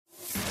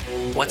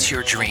What's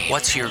your dream?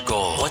 What's your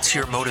goal? What's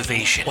your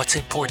motivation? What's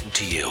important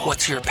to you?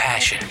 What's your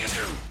passion?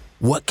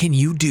 What can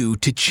you do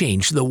to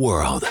change the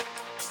world?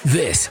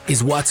 This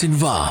is What's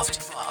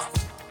Involved.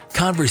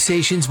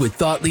 Conversations with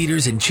thought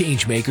leaders and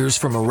change makers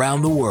from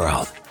around the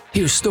world.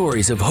 Hear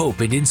stories of hope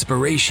and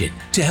inspiration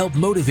to help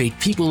motivate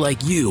people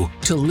like you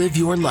to live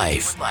your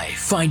life,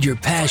 find your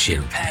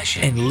passion,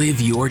 and live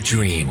your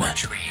dream.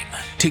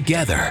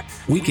 Together,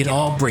 we can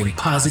all bring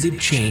positive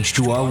change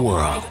to our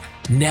world.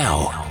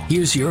 Now,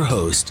 here's your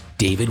host,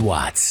 David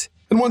Watts.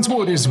 And once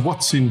more, it is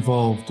What's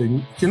Involved.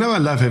 And you know, I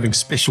love having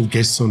special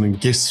guests on, and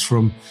guests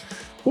from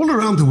all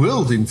around the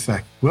world, in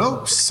fact.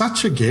 Well,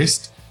 such a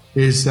guest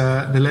is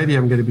the lady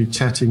I'm going to be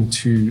chatting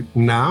to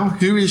now.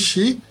 Who is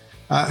she?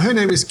 Her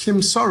name is Kim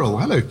Sorrell.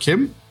 Hello,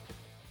 Kim.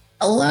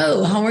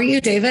 Hello. How are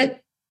you, David?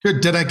 Good.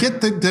 Did I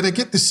get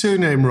the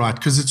surname right?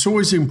 Because it's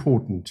always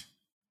important.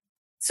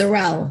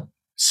 Sorrell.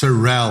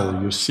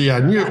 Sorrell. You see, I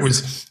knew it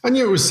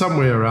was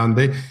somewhere around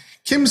there.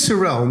 Kim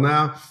Sorrell.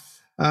 Now,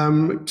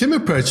 Kim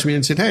approached me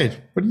and said, "Hey,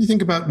 what do you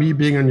think about me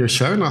being on your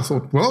show?" And I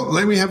thought, well,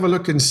 let me have a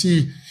look and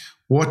see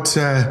what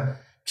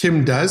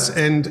Kim does.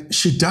 And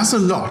she does a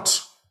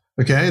lot.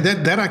 Okay,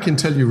 that I can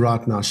tell you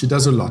right now. She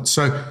does a lot.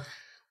 So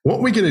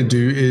what we're going to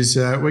do is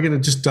we're going to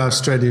just dive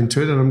straight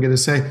into it. And I'm going to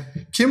say,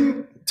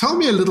 Kim, tell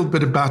me a little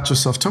bit about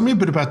yourself. Tell me a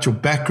bit about your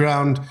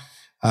background,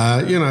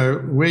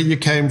 where you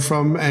came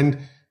from and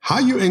how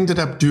you ended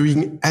up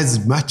doing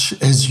as much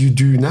as you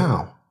do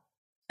now.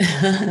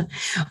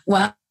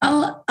 Well,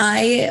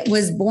 I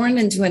was born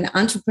into an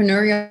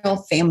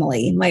entrepreneurial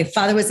family. My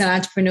father was an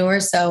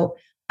entrepreneur, so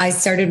I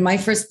started my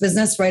first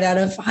business right out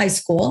of high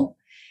school.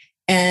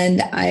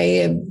 And I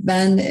have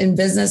been in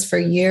business for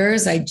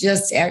years. I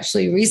just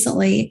actually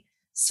recently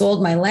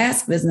sold my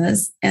last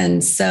business.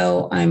 And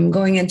so I'm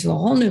going into a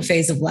whole new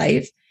phase of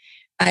life.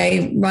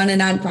 I run a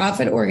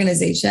nonprofit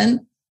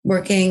organization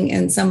working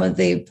in some of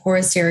the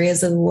poorest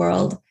areas of the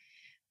world.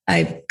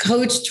 I've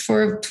coached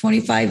for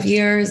 25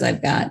 years.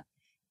 I've got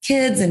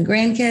kids and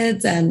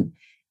grandkids, and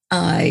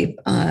I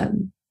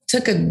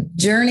took a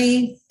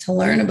journey to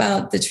learn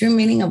about the true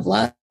meaning of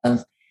love.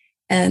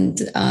 And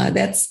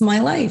that's my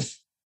life.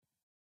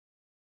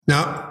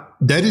 Now,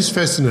 that is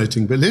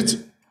fascinating, but let's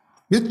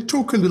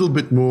talk a little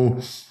bit more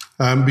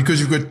because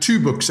you've got two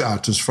books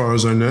out as far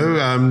as I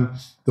know.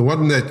 The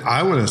one that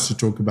I want us to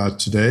talk about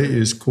today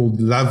is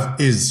called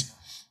Love Is,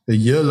 a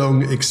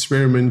year-long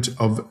experiment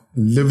of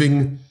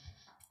living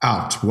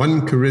out.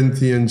 1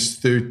 Corinthians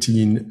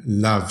 13,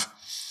 love.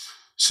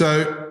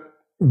 So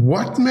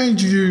what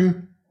made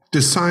you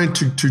decide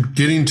to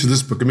get into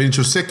this book? I mean, it's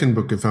your second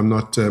book, if I'm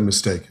not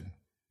mistaken.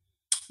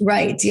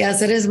 Right.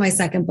 Yes, it is my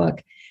second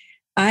book.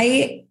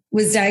 I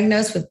was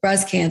diagnosed with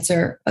breast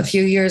cancer a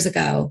few years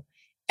ago.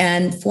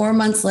 And 4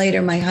 months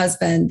later, my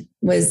husband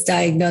was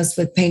diagnosed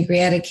with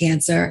pancreatic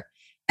cancer,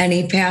 and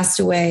he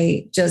passed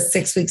away just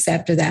 6 weeks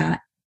after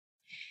that.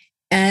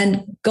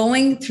 And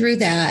going through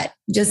that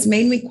just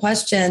made me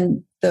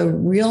question the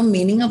real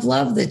meaning of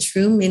love, the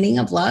true meaning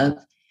of love,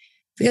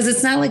 because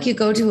it's not like you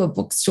go to a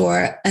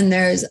bookstore and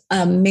there's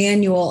a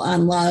manual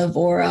on love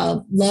or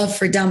a love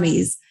for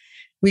dummies.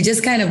 We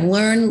just kind of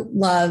learn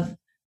love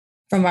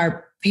from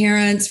our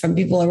parents, from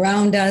people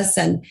around us.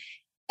 And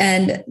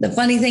the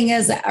funny thing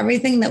is that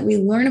everything that we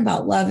learn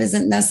about love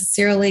isn't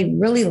necessarily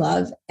really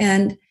love.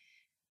 And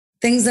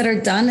things that are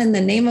done in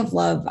the name of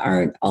love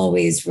aren't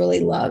always really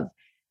love.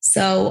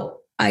 So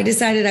I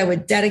decided I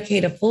would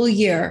dedicate a full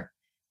year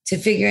to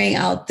figuring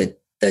out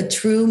the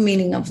true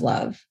meaning of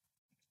love.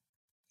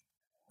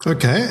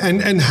 Okay.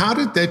 And how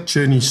did that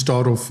journey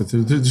start off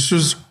with? This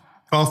was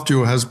after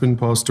your husband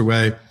passed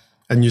away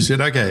and you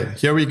said, okay,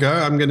 here we go.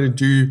 I'm going to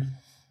do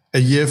a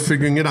year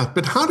figuring it out.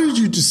 But how did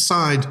you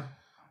decide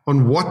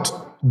on what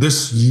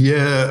this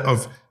year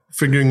of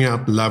figuring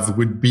out love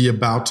would be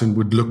about and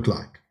would look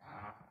like?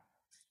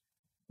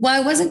 Well,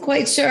 I wasn't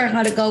quite sure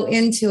how to go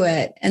into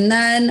it. And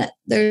then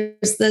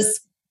there's this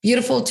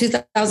beautiful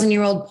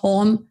 2,000-year-old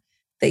poem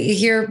that you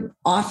hear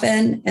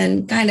often,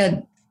 and kind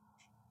of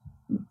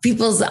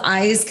people's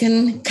eyes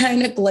can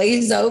kind of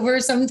glaze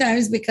over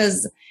sometimes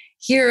because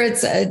here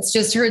it's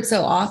just heard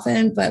so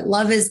often, but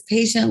love is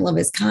patient, love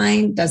is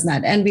kind, does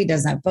not envy,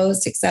 does not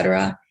boast,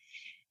 etc.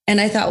 And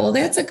I thought, well,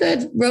 that's a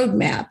good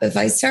roadmap. If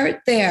I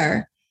start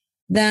there,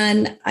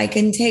 then I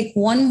can take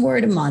one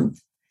word a month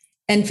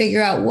and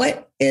figure out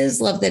what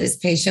is love that is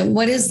patient,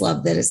 what is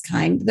love that is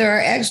kind. There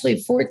are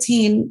actually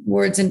 14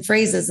 words and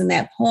phrases in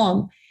that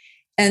poem.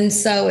 And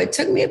so it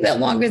took me a bit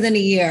longer than a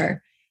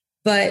year.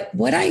 But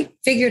what I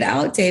figured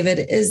out,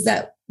 David, is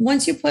that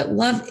once you put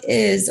love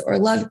is or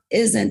love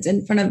isn't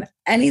in front of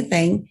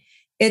anything,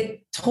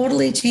 it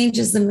totally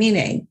changes the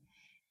meaning.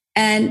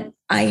 And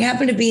I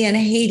happened to be in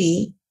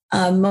Haiti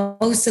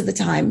most of the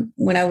time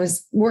when I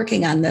was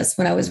working on this,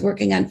 when I was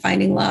working on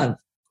finding love.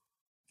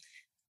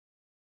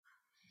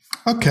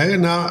 Okay.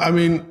 Now, I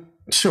mean,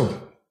 sure.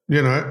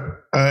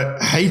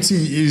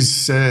 Haiti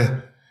is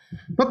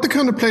not the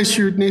kind of place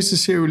you would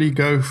necessarily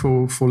go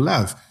for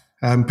love,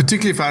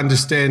 particularly if I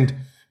understand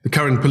the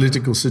current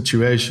political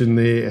situation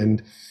there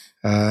and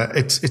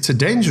it's a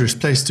dangerous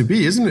place to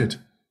be, isn't it?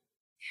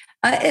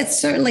 It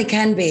certainly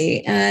can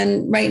be.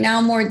 And right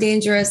now, more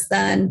dangerous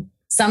than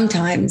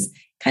sometimes.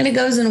 Kind of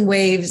goes in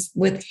waves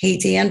with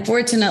Haiti.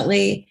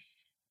 Unfortunately,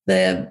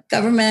 the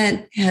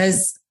government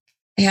has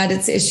had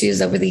its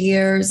issues over the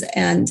years,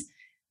 and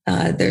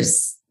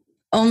there's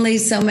only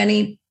so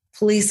many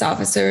police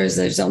officers.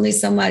 There's only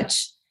so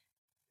much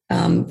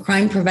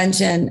crime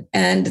prevention,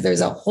 and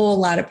there's a whole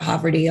lot of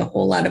poverty, a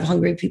whole lot of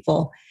hungry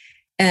people.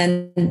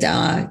 And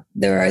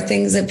there are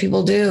things that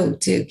people do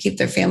to keep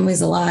their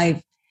families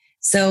alive.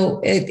 So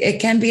it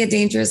can be a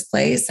dangerous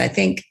place. I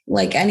think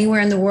like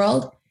anywhere in the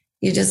world,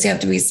 you just have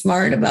to be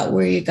smart about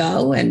where you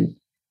go and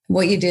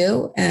what you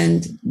do,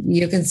 and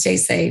you can stay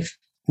safe.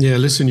 Yeah,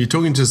 listen, you're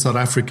talking to a South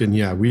African.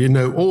 Yeah, we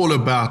know all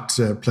about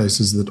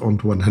places that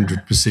aren't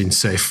 100%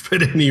 safe.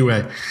 But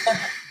anyway,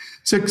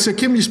 so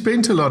Kim, you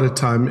spent a lot of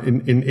time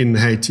in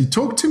Haiti.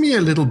 Talk to me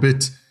a little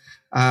bit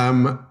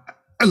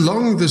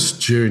along this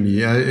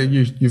journey.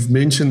 You've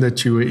mentioned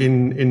that you were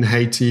in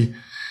Haiti.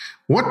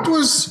 What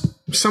was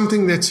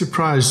something that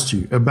surprised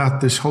you about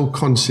this whole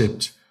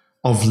concept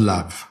of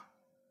love?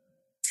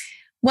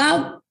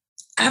 Well,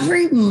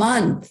 every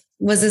month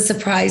was a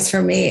surprise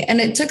for me. And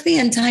it took the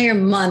entire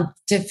month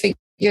to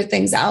figure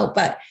things out.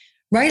 But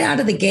right out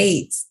of the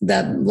gates,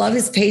 the love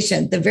is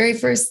patient, the very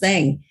first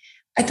thing.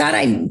 I thought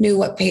I knew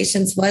what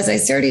patience was. I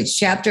started each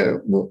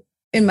chapter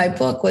in my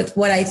book with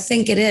what I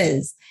think it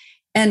is.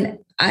 And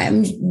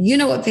you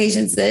know what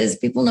patience is.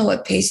 People know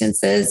what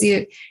patience is.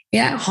 You're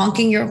not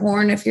honking your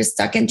horn if you're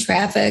stuck in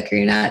traffic, or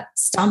you're not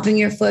stomping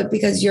your foot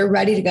because you're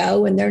ready to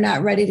go and they're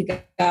not ready to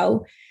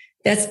go.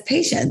 That's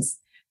patience.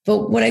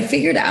 But what I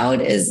figured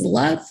out is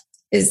love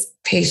is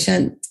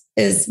patient,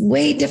 is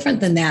way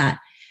different than that.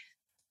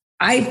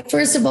 I,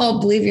 first of all,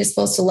 believe you're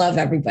supposed to love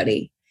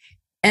everybody.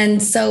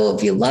 And so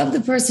if you love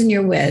the person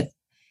you're with,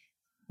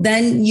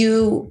 then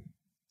you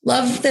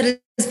love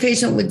that as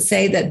patient would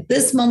say that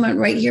this moment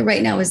right here,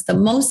 right now is the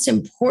most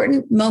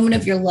important moment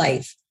of your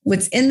life.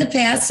 What's in the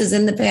past is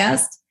in the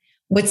past.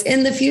 What's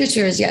in the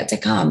future is yet to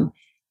come.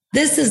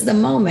 This is the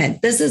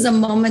moment. This is a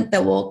moment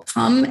that will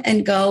come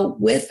and go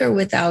with or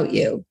without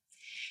you.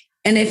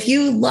 And if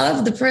you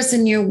love the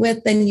person you're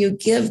with, then you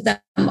give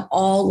them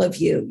all of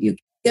you. You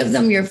give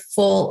them your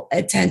full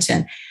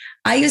attention.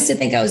 I used to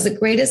think I was the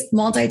greatest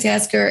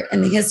multitasker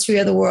in the history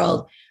of the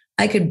world.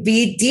 I could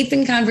be deep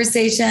in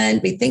conversation,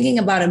 be thinking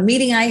about a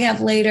meeting I have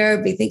later,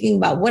 be thinking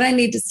about what I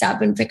need to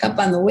stop and pick up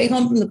on the way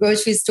home from the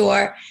grocery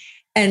store,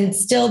 and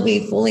still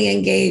be fully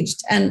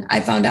engaged. And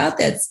I found out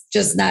that's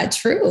just not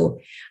true.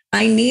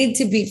 I need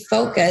to be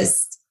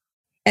focused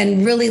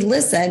and really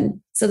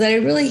listen so that I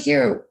really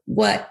hear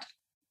what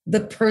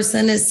the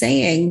person is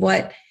saying,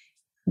 what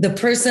the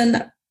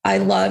person I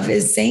love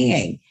is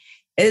saying.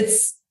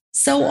 It's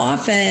so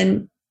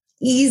often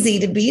easy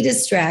to be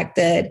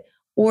distracted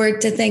or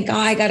to think, oh,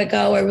 I got to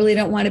go. I really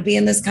don't want to be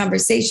in this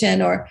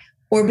conversation, or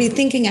be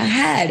thinking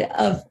ahead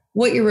of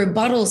what your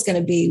rebuttal is going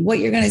to be, what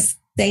you're going to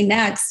say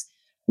next,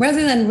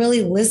 rather than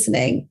really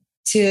listening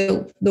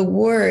to the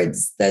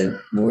words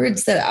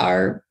that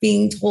are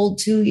being told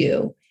to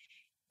you.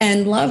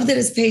 And love that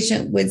is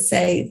patient would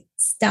say,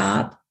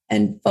 stop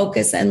and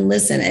focus and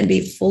listen and be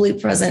fully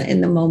present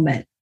in the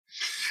moment.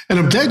 And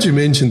I'm glad you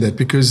mentioned that,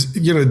 because,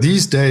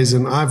 these days,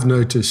 and I've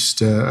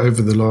noticed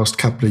over the last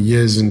couple of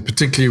years, and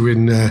particularly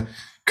when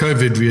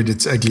COVID reared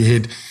its ugly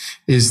head,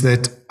 is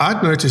that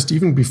I'd noticed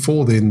even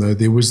before then, though,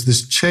 there was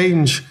this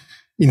change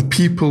in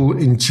people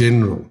in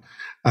general.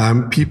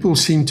 People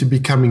seem to be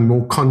becoming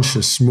more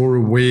conscious, more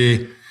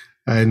aware,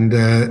 and,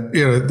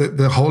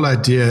 the whole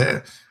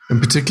idea,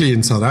 and particularly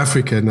in South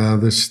Africa now,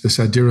 this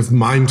idea of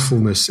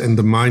mindfulness and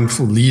the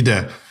mindful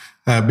leader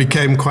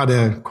became quite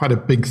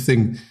a big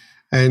thing.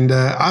 And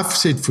I've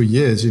said for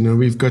years,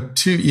 we've got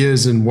 2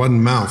 ears and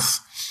 1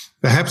 mouth.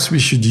 Perhaps we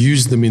should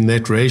use them in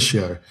that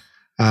ratio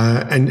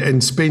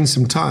and spend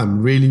some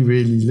time really,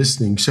 really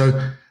listening.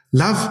 So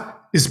love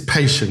is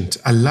patient.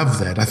 I love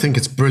that. I think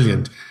it's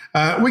brilliant.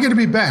 We're going to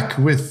be back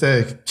with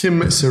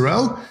Kim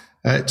Sorrell,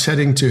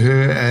 chatting to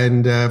her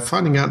and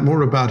finding out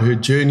more about her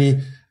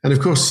journey. And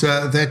of course,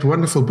 that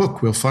wonderful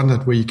book. We'll find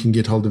out where you can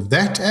get hold of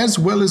that, as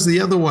well as the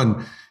other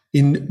one,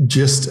 in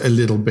just a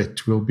little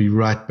bit. We'll be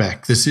right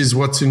back. This is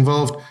What's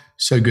Involved.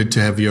 So good to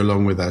have you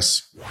along with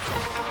us.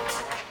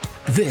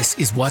 This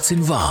is What's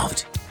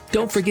Involved.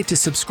 Don't forget to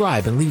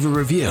subscribe and leave a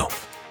review.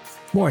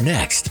 More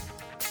next.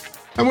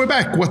 And we're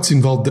back. What's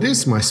Involved it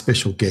is. My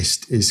special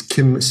guest is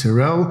Kim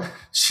Sorrell.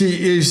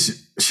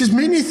 She's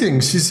many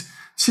things.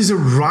 She's a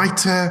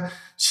writer.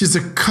 She's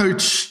a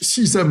coach.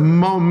 She's a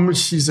mom.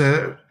 She's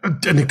an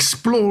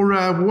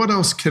explorer. What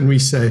else can we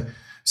say?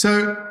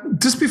 So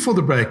just before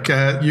the break,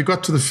 you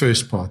got to the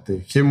first part there,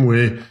 Kim,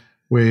 where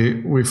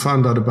we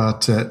found out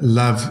about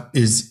love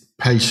is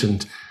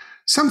patient.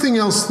 Something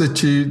else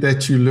that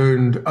you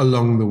learned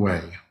along the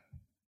way.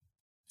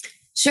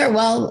 Sure.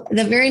 Well,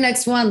 the very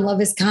next one,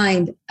 love is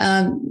kind.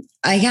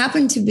 I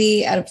happen to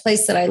be at a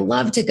place that I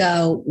love to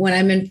go when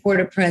I'm in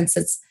Port-au-Prince.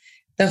 It's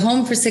the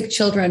Home for Sick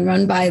Children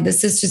run by the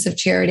Sisters of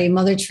Charity,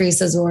 Mother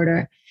Teresa's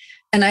order.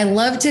 And I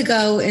love to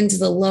go into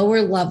the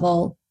lower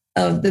level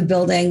of the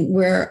building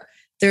where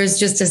there's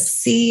just a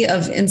sea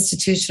of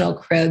institutional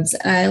cribs.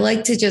 And I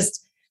like to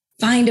just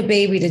find a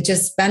baby to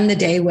just spend the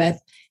day with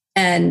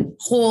and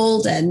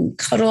hold and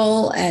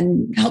cuddle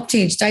and help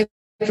change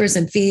diapers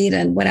and feed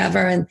and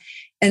whatever.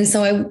 And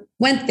so I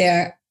went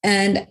there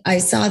and I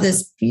saw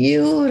this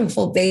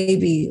beautiful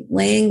baby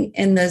laying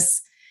in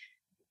this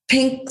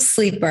pink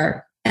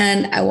sleeper.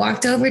 And I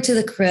walked over to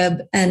the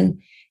crib,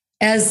 and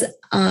as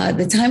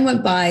the time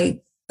went by,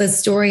 the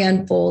story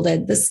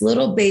unfolded. This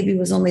little baby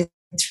was only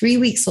 3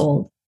 weeks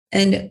old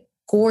and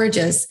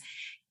gorgeous,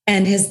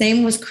 and his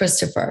name was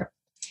Christopher.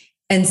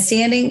 And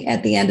standing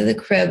at the end of the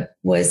crib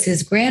was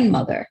his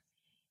grandmother.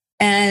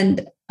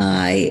 And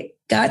I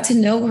got to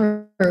know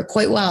her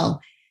quite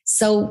well.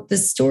 So the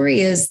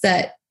story is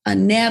that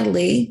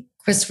Natalie,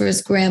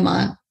 Christopher's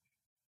grandma,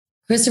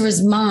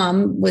 Christopher's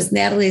mom was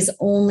Natalie's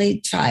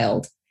only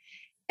child.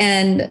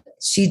 And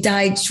she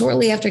died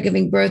shortly after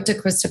giving birth to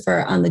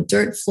Christopher on the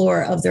dirt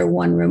floor of their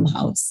one-room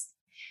house.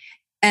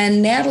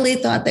 And Natalie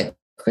thought that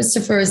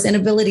Christopher's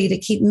inability to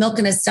keep milk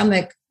in his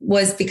stomach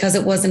was because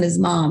it wasn't his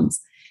mom's.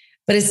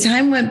 But as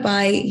time went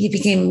by, he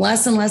became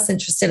less and less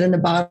interested in the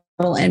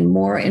bottle and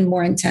more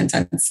intent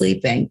on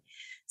sleeping.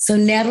 So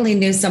Natalie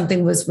knew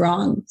something was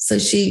wrong. So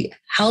she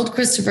held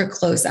Christopher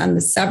close on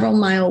the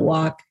several-mile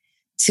walk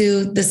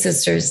to the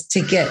sisters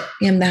to get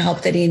him the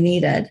help that he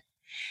needed.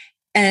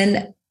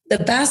 And the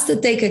best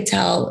that they could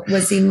tell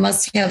was he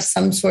must have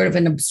some sort of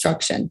an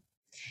obstruction.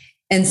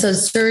 And so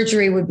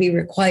surgery would be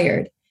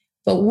required.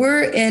 But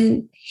we're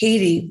in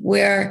Haiti,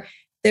 where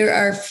there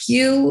are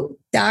few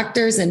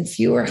doctors and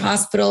fewer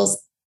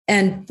hospitals.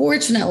 And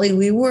fortunately,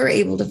 we were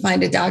able to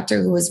find a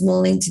doctor who was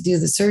willing to do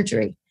the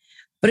surgery.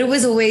 But it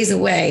was a ways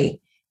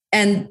away.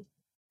 And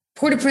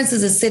Port-au-Prince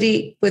is a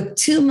city with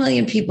 2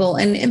 million people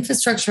and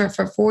infrastructure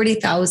for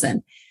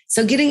 40,000.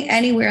 So getting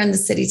anywhere in the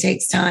city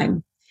takes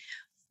time.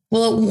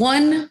 Well, at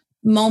one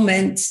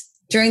moment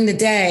during the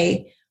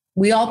day,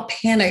 we all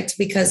panicked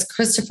because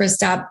Christopher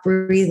stopped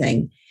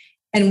breathing.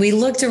 And we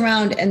looked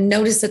around and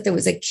noticed that there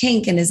was a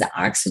kink in his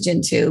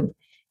oxygen tube.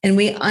 And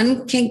we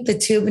unkinked the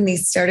tube and he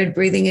started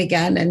breathing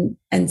again.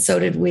 And so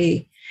did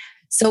we.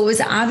 So it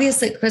was obvious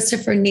that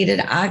Christopher needed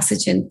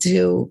oxygen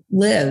to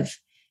live.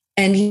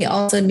 And he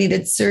also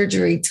needed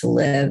surgery to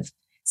live.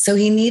 So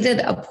he needed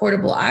a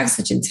portable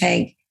oxygen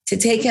tank to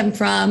take him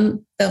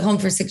from the home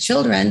for sick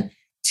children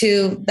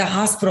to the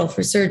hospital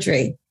for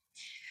surgery.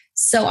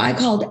 So I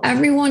called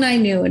everyone I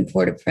knew in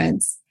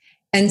Port-au-Prince.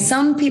 And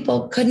some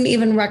people couldn't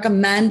even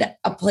recommend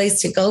a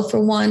place to go for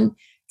one.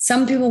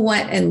 Some people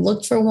went and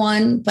looked for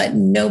one, but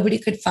nobody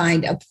could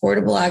find a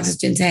portable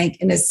oxygen tank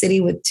in a city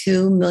with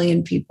 2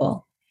 million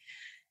people.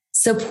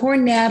 So poor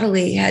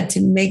Natalie had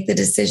to make the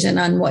decision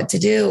on what to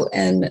do.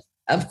 And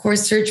of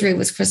course, surgery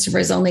was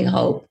Christopher's only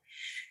hope.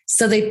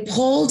 So they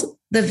pulled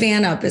the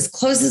van up as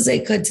close as they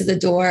could to the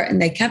door,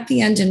 and they kept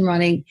the engine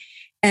running.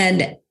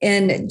 And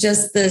in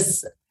just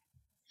this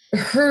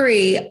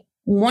hurry,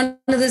 one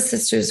of the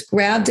sisters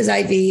grabbed his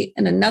IV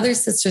and another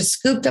sister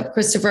scooped up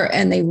Christopher,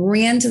 and they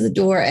ran to the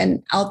door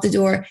and out the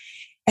door.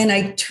 And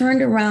I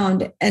turned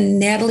around and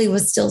Natalie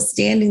was still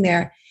standing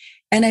there.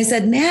 And I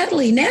said,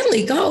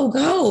 Natalie,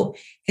 go.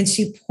 And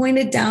she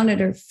pointed down at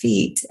her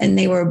feet, and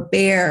they were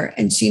bare.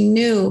 And she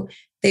knew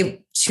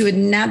she would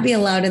not be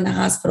allowed in the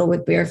hospital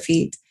with bare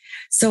feet.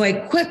 So I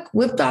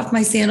whipped off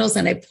my sandals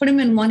and I put them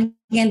in one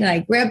hand, and I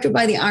grabbed her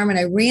by the arm and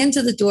I ran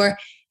to the door,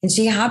 and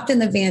she hopped in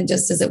the van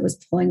just as it was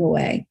pulling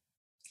away.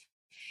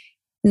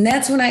 And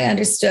that's when I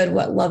understood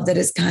what love that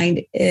is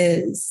kind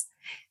is.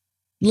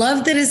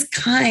 Love that is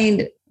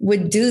kind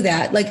would do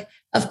that. Like,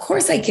 of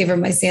course I gave her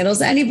my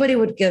sandals. Anybody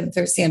would give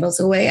their sandals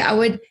away. I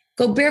would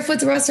go barefoot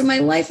the rest of my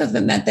life if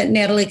it meant that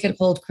Natalie could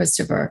hold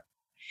Christopher.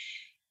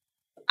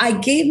 I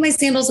gave my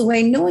sandals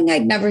away knowing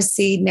I'd never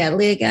see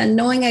Natalie again,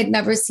 knowing I'd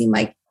never see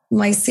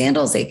my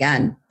sandals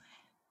again.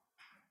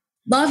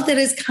 Love that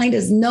is kind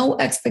is no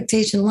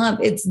expectation love.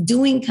 It's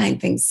doing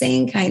kind things,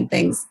 saying kind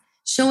things,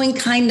 showing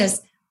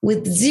kindness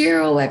with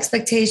zero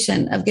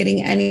expectation of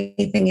getting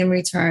anything in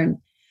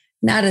return.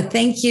 Not a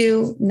thank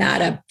you,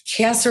 not a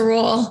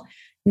casserole,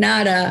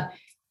 not a,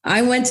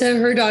 I went to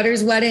her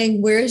daughter's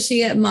wedding, where is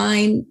she at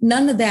mine?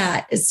 None of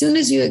that. As soon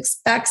as you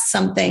expect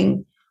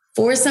something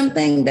for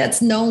something,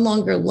 that's no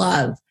longer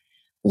love.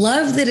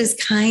 Love that is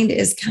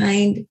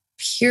kind,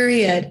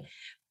 period.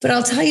 But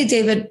I'll tell you,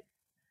 David,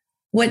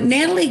 what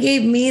Natalie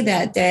gave me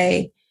that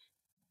day,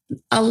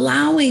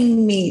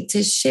 allowing me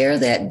to share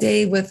that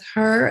day with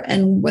her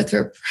and with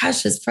her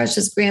precious,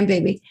 precious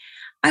grandbaby,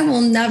 I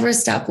will never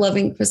stop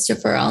loving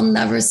Christopher. I'll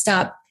never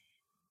stop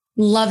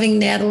loving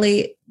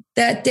Natalie.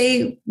 That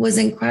day was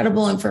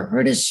incredible. And for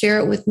her to share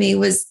it with me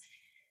was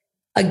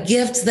a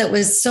gift that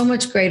was so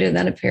much greater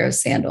than a pair of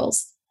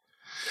sandals.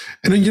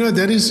 And,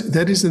 that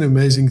is an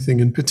amazing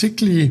thing. And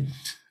particularly,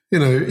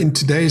 in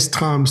today's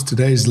times,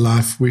 today's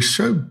life, we're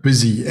so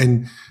busy,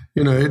 and,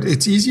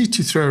 it's easy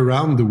to throw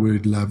around the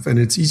word love, and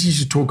it's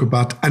easy to talk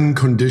about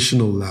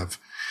unconditional love.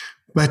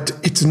 but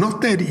it's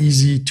not that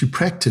easy to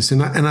practice.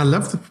 And I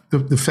love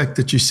the fact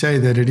that you say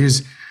that it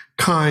is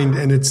kind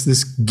and it's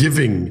this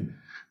giving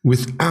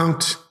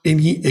without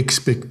any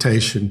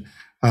expectation.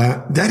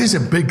 That is a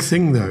big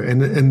thing, though.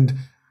 And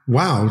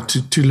wow,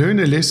 to learn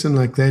a lesson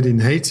like that in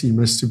Haiti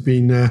must have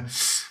been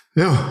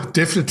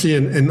definitely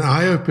an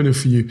eye-opener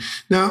for you.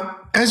 Now,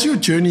 as your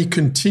journey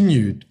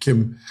continued,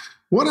 Kim,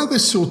 what other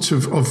sorts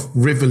of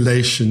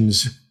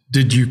revelations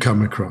did you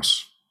come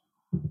across?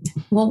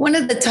 Well, one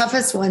of the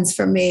toughest ones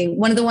for me,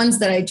 one of the ones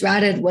that I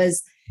dreaded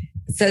was,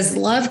 it says,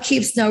 love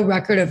keeps no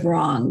record of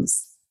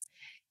wrongs.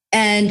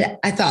 And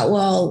I thought,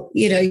 well,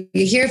 you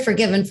hear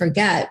forgive and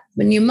forget,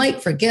 when you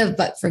might forgive,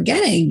 but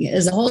forgetting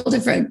is a whole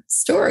different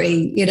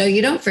story.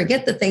 You don't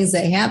forget the things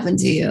that happen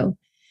to you.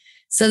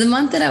 So the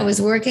month that I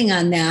was working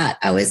on that,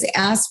 I was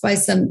asked by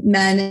some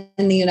men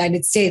in the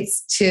United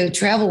States to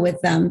travel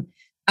with them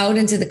out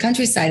into the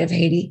countryside of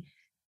Haiti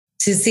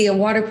to see a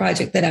water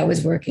project that I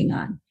was working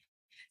on.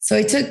 So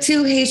I took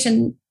 2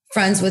 Haitian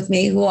friends with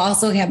me who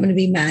also happened to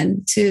be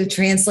men to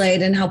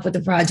translate and help with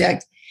the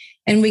project.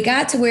 And we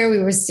got to where we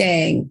were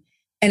staying,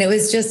 and it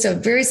was just a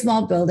very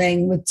small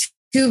building with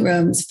 2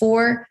 rooms,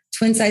 4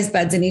 twin-sized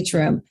beds in each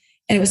room.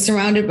 And it was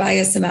surrounded by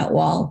a cement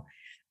wall.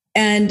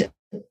 And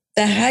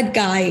the head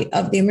guy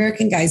of the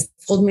American guys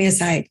pulled me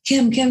aside.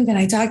 Kim, can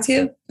I talk to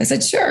you? I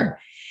said, sure.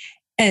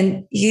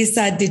 And he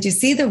said, did you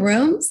see the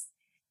rooms?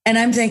 And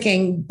I'm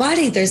thinking,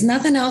 buddy, there's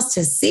nothing else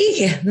to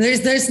see.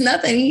 There's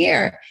nothing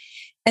here.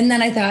 And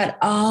then I thought,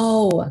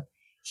 oh,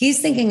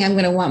 he's thinking I'm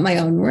going to want my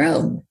own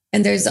room.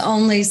 And there's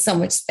only so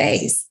much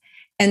space.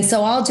 And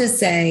so I'll just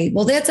say,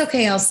 well, that's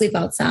okay. I'll sleep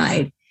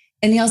outside.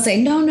 And he'll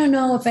say,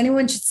 no. If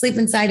anyone should sleep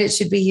inside, it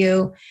should be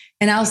you.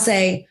 And I'll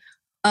say,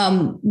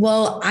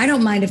 well, I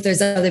don't mind if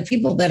there's other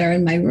people that are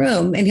in my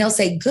room. And he'll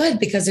say, good,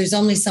 because there's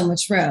only so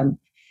much room.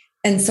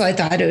 And so I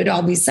thought it would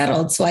all be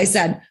settled. So I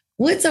said,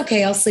 well, it's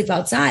okay. I'll sleep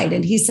outside.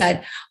 And he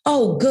said,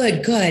 oh,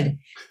 good.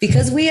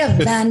 Because we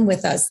have men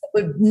with us that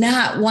would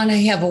not want to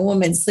have a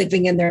woman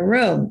sleeping in their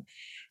room.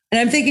 And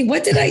I'm thinking,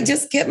 what did I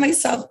just get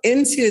myself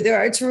into? There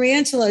are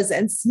tarantulas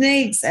and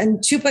snakes and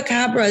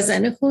chupacabras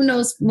and who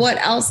knows what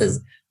else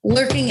is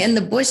lurking in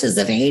the bushes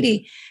of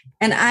Haiti.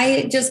 And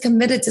I just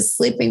committed to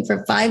sleeping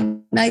for 5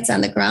 nights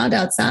on the ground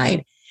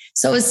outside.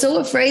 So I was so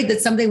afraid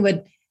that something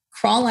would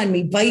crawl on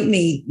me, bite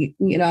me,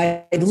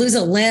 I'd lose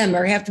a limb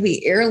or have to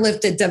be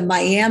airlifted to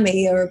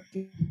Miami or,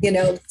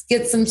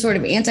 get some sort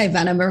of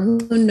anti-venom or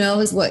who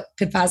knows what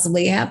could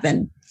possibly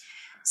happen.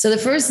 So the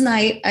first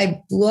night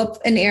I blew up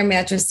an air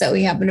mattress that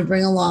we happened to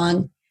bring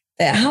along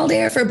that held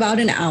air for about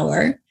an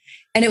hour.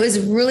 And it was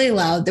really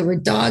loud. There were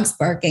dogs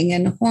barking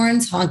and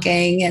horns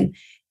honking. And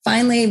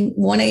finally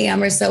 1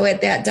 a.m. or so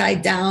that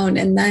died down.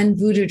 And then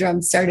voodoo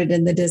drums started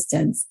in the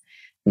distance.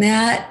 And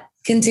that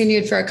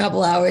continued for a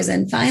couple hours.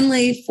 And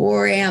finally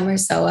 4 a.m. or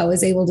so, I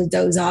was able to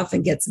doze off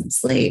and get some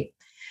sleep.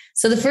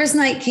 So the first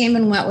night came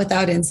and went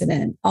without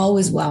incident. All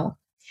was well.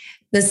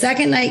 The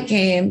second night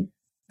came,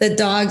 the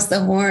dogs, the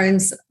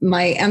horns,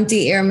 my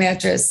empty air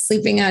mattress,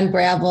 sleeping on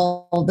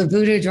gravel, the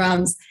voodoo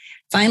drums.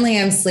 Finally,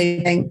 I'm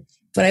sleeping,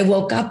 but I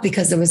woke up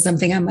because there was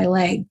something on my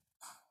leg.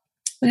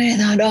 And I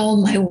thought, oh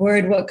my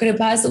word, what could it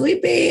possibly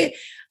be?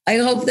 I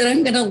hope that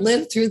I'm going to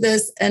live through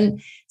this.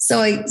 And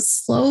so I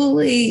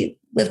slowly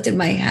lifted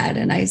my head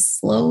and I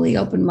slowly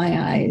opened my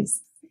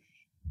eyes.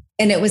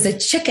 And it was a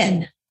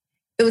chicken.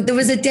 There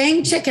was a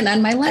dang chicken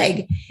on my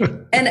leg.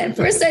 And at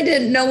first I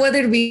didn't know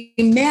whether to be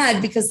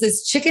mad because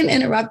this chicken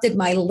interrupted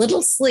my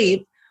little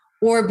sleep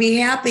or be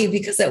happy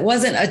because it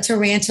wasn't a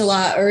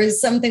tarantula or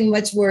something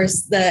much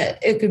worse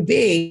that it could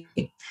be.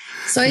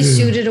 So I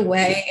shooed it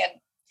away.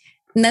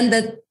 And then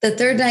the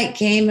third night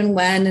came and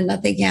went and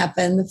nothing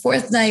happened. The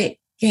fourth night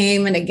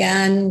came and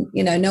again,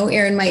 no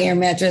air in my air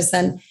mattress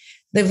and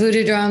the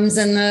voodoo drums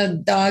and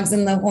the dogs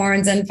and the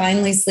horns and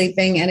finally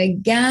sleeping. And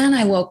again,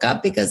 I woke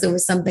up because there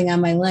was something on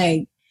my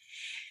leg.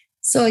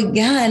 So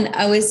again,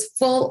 I was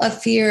full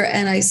of fear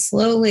and I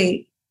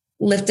slowly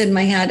lifted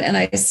my head and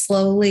I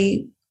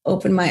slowly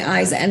opened my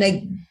eyes. And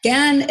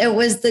again, it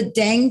was the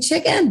dang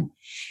chicken.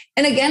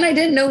 And again, I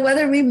didn't know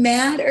whether to be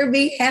mad or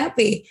be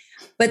happy.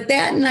 But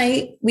that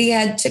night we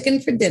had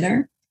chicken for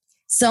dinner.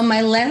 So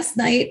my last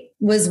night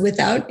was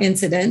without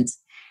incident.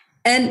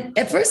 And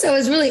at first I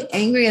was really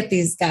angry at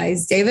these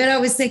guys, David. I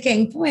was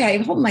thinking, boy, I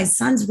hope my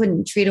sons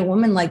wouldn't treat a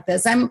woman like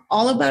this. I'm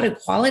all about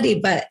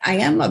equality, but I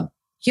am a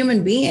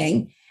human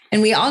being.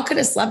 And we all could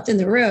have slept in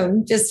the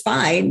room just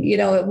fine.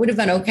 It would have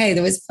been okay.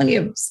 There was plenty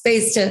of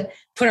space to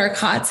put our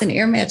cots and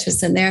air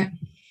mattress in there.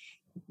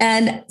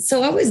 And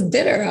so I was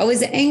bitter. I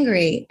was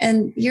angry.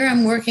 And here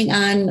I'm working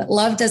on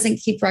love doesn't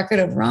keep record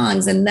of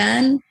wrongs. And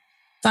then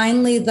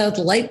finally the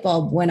light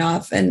bulb went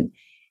off. And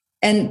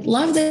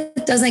love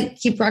that doesn't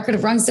keep record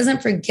of wrongs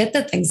doesn't forget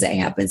the things that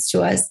happens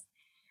to us,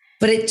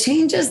 but it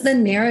changes the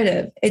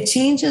narrative. It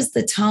changes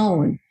the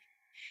tone.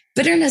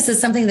 Bitterness is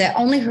something that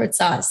only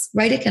hurts us,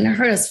 right? It can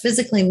hurt us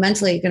physically,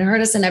 mentally. It can hurt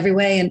us in every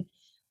way. And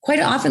quite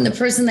often the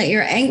person that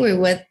you're angry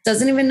with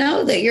doesn't even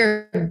know that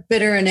you're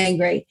bitter and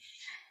angry.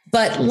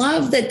 But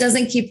love that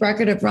doesn't keep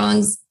record of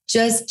wrongs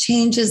just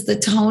changes the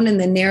tone and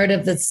the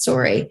narrative of the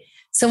story.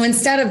 So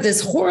instead of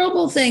this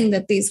horrible thing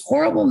that these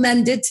horrible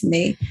men did to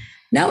me,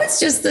 now it's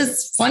just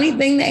this funny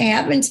thing that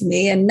happened to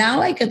me. And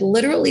now I could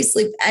literally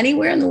sleep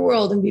anywhere in the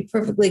world and be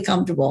perfectly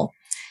comfortable.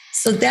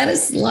 So that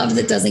is love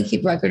that doesn't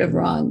keep record of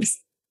wrongs.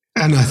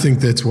 And I think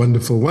that's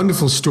wonderful.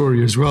 Wonderful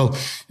story as well.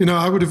 You know,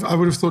 I would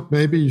have thought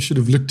maybe you should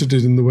have looked at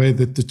it in the way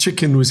that the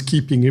chicken was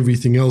keeping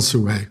everything else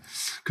away.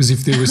 Because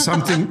if there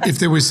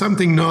was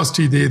something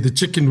nasty there, the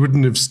chicken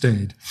wouldn't have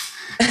stayed.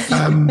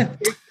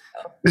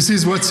 This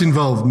is What's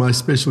Involved. My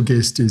special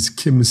guest is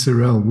Kim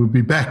Sorrell. We'll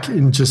be back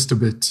in just a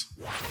bit.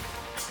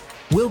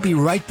 We'll be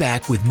right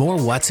back with more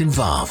What's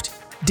Involved.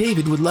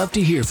 David would love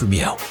to hear from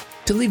you.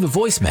 To leave a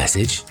voice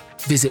message,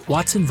 visit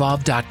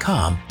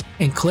what'sinvolved.com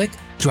and click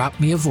Drop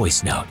Me a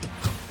Voice Note.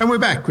 And we're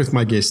back with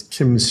my guest,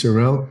 Kim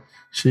Sorrell.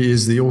 She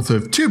is the author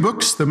of 2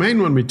 books. The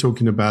main one we're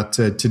talking about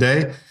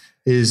today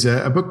is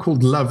a book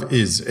called Love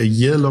Is, a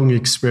year-long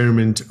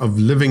experiment of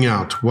living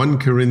out 1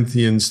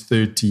 Corinthians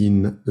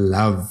 13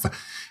 love.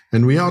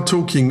 And we are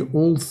talking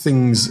all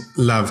things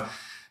love.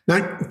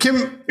 Now,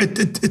 Kim,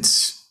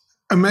 it's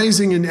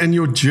amazing, and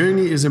your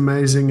journey is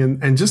amazing,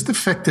 and just the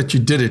fact that you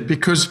did it,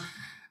 because,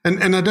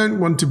 and I don't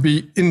want to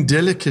be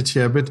indelicate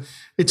here, but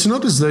it's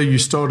not as though you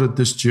started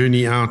this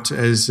journey out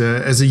as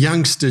a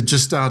youngster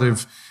just out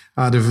of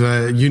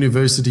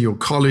university or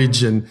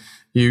college, and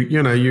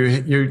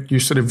you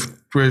sort of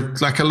were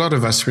like a lot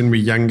of us when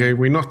we're younger.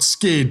 We're not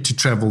scared to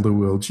travel the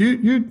world.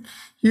 You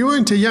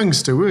weren't a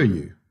youngster, were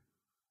you?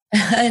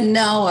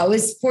 No, I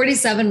was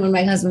 47 when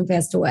my husband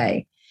passed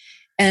away.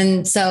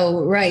 And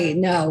so, right,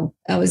 no,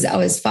 I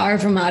was far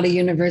from out of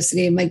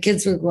university. My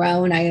kids were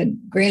grown. I had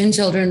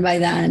grandchildren by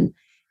then,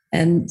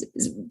 and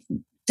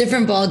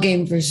different ball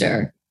game for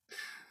sure.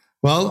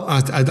 Well,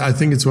 I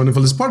think it's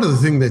wonderful. It's part of the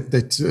thing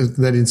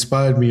that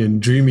inspired me and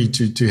drew me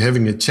to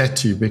having a chat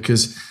to you,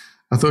 because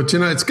I thought,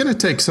 it's going to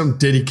take some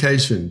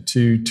dedication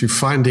to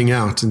finding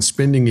out and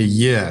spending a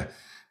year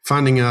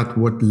finding out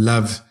what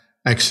love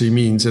actually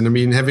means. And I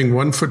mean, having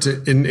one foot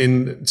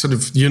in sort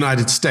of the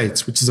United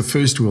States, which is a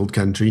first world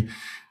country,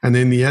 and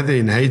then the other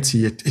in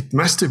Haiti, it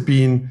must have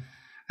been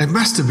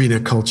a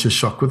culture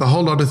shock with a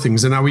whole lot of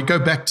things. And now we go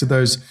back to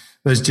those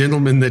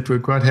gentlemen that were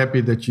quite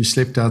happy that you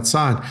slept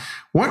outside.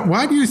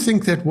 Why do you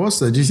think that was,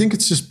 though? Do you think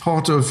it's just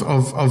part of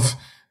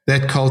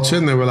that culture?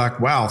 And they were like,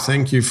 wow,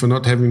 thank you for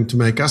not having to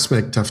make us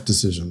make tough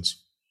decisions.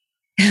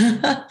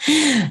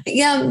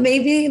 Yeah,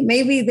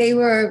 maybe they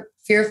were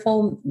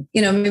fearful.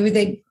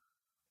 Maybe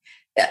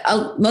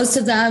most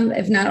of them,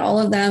 if not all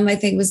of them, I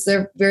think was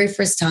their very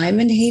first time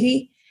in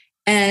Haiti.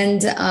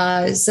 And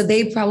so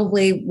they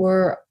probably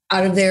were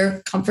out of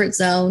their comfort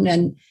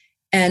zone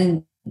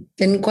and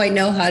didn't quite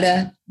know how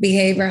to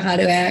behave or how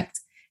to act.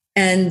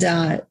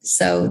 And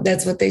so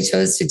that's what they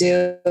chose to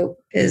do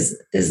is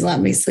let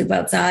me sleep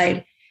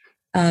outside.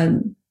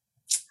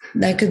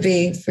 That could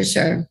be for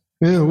sure.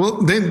 Yeah,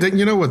 well, then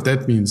you know what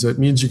that means. That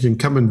means you can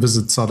come and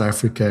visit South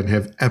Africa and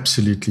have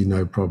absolutely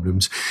no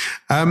problems.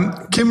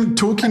 Kim,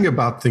 talking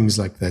about things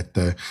like that,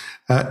 though,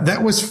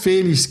 that was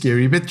fairly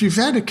scary, but you've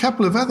had a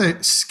couple of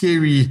other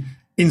scary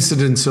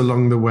incidents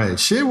along the way.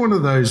 Share one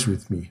of those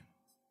with me.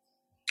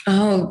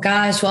 Oh,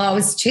 gosh. Well, I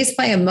was chased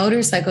by a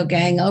motorcycle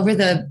gang over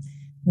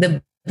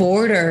the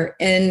border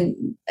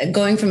and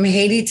going from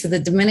Haiti to the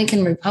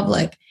Dominican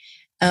Republic.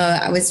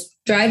 I was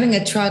driving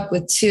a truck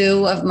with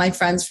 2 of my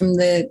friends from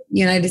the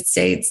United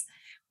States.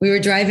 We were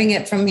driving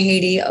it from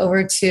Haiti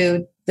over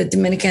to the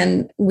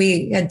Dominican.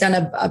 We had done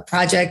a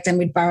project and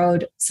we'd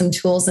borrowed some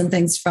tools and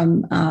things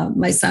from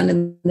my son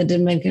in the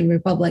Dominican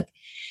Republic.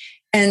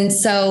 And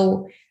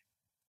so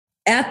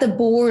at the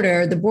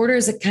border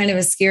is a kind of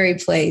a scary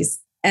place.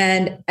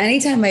 And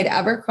anytime I'd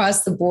ever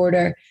crossed the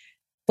border,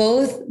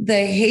 both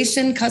the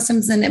Haitian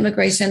Customs and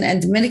Immigration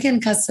and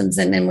Dominican Customs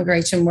and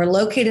Immigration were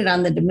located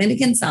on the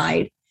Dominican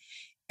side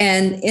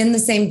and in the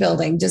same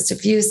building, just a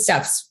few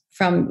steps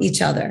from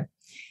each other.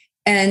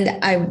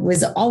 And I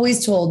was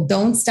always told,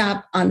 don't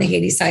stop on the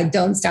Haiti side,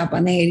 don't stop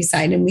on the Haiti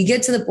side. And we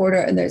get to the border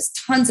and there's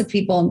tons of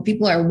people and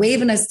people are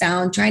waving us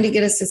down, trying to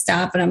get us to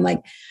stop. And I'm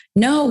like,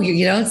 no,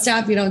 you don't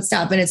stop, you don't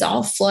stop. And it's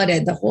all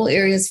flooded. The whole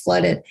area is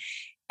flooded.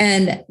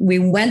 And we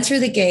went through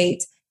the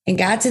gate and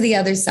got to the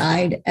other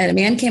side. And a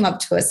man came up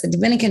to us, a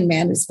Dominican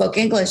man who spoke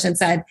English, and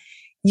said,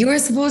 you were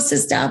supposed to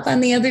stop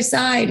on the other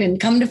side. And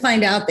come to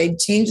find out, they'd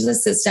changed the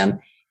system.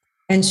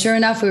 And sure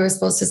enough, we were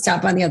supposed to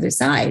stop on the other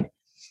side.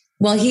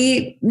 Well,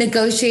 he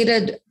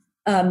negotiated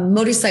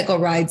motorcycle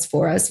rides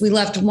for us. We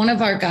left one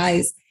of our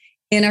guys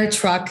in our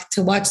truck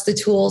to watch the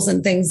tools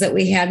and things that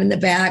we had in the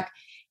back.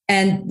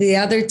 And the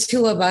other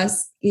 2 of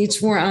us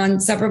each were on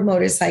separate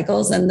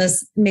motorcycles. And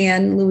this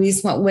man,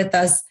 Luis, went with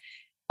us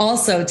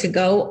also to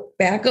go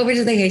back over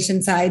to the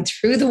Haitian side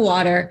through the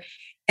water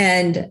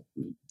and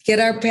get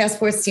our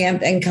passport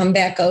stamped and come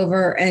back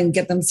over and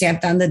get them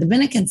stamped on the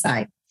Dominican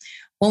side.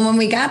 Well, when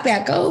we got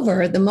back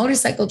over, the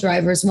motorcycle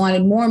drivers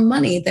wanted more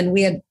money than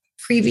we had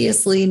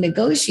previously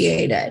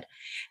negotiated.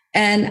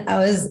 And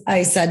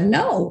I said,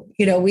 no,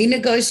 we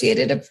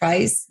negotiated a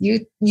price.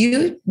 You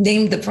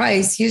named the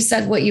price. You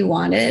said what you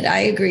wanted. I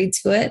agreed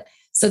to it.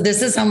 So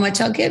this is how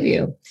much I'll give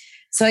you.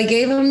 So I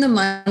gave him the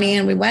money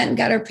and we went and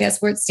got our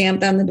passport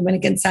stamped on the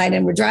Dominican side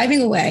and we're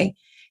driving away.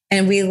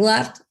 And we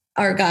left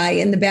our guy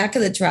in the back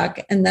of the truck.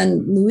 And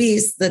then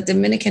Luis, the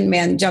Dominican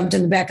man, jumped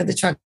in the back of the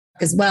truck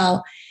as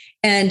well.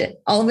 And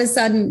all of a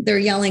sudden they're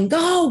yelling,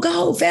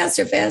 go,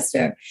 faster,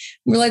 faster.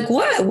 We're like,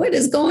 what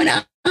is going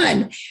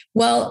on?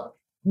 Well,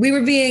 we were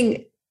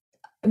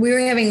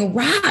having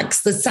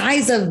rocks the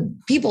size of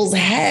people's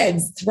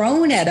heads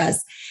thrown at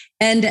us.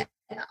 And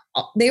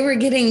they were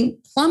getting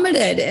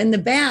plummeted in the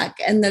back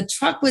and the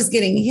truck was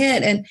getting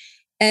hit.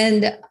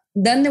 And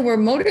then there were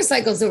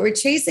motorcycles that were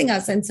chasing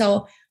us. And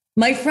so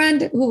my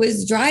friend who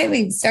was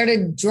driving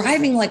started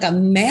driving like a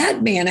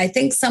madman. I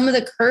think some of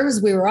the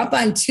curves we were up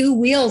on two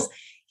wheels.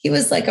 He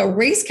was like a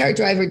race car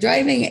driver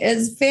driving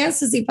as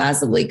fast as he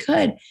possibly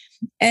could.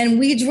 And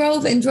we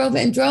drove and drove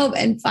and drove.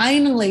 And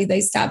finally,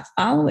 they stopped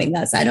following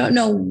us. I don't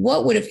know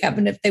what would have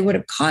happened if they would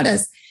have caught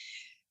us.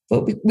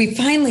 But we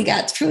finally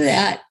got through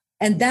that.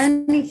 And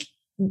then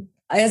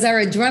as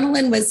our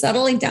adrenaline was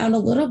settling down a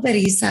little bit,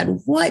 he said,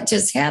 what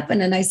just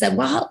happened? And I said,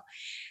 well,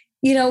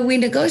 we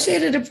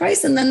negotiated a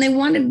price and then they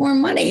wanted more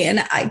money.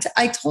 And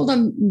I told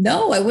him,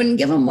 no, I wouldn't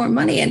give them more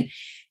money.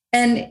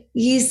 And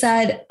he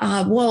said,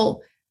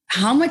 well,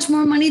 how much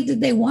more money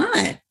did they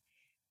want?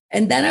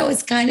 And then I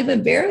was kind of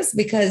embarrassed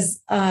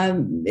because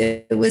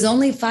it was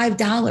only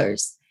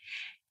 $5.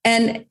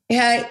 And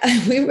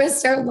we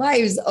risked our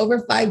lives over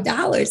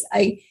 $5.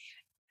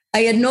 I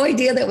had no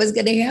idea that was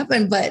going to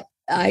happen, but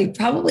I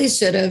probably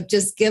should have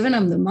just given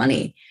them the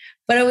money.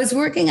 But I was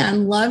working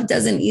on Love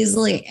Doesn't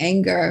Easily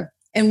Anger.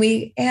 And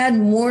we had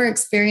more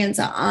experience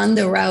on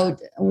the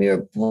route. We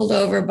were pulled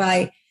over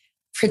by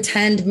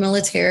pretend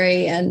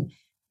military and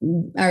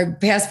our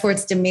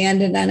passports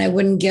demanded, and I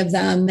wouldn't give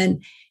them.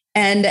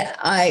 And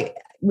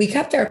we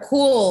kept our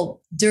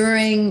cool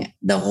during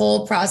the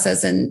whole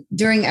process and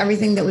during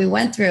everything that we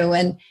went through.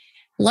 And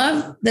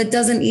Love That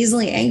Doesn't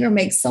Easily Anger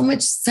makes so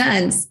much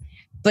sense,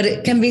 but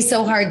it can be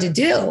so hard to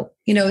do.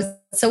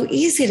 It's so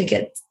easy to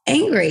get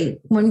angry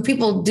when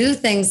people do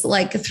things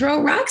like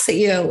throw rocks at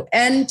you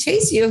and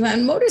chase you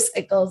on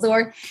motorcycles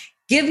or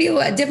give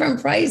you a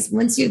different price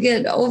once you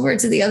get over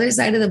to the other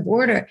side of the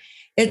border.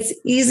 It's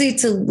easy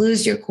to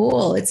lose your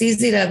cool. It's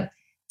easy to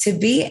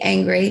be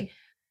angry,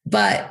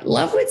 but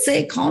Love would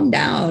say, calm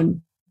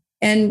down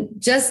and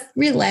just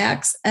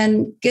relax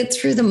and get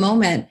through the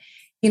moment.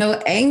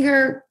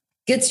 Anger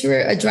gets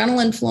your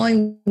adrenaline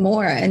flowing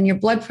more and your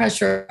blood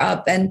pressure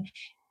up, and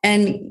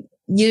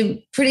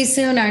you pretty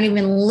soon aren't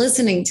even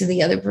listening to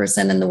the other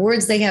person and the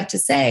words they have to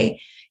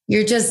say.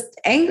 You're just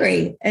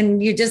angry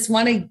and you just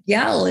want to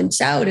yell and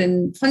shout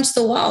and punch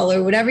the wall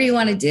or whatever you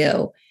want to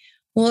do.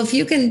 Well, if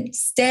you can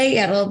stay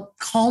at a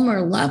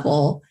calmer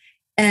level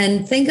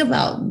and think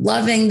about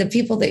loving the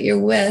people that you're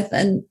with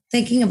and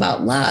thinking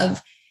about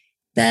love,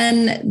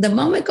 then the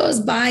moment goes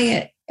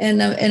by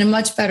in a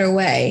much better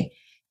way.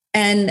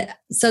 And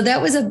so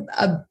that was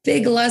a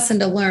big lesson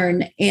to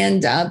learn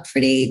and a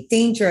pretty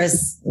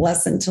dangerous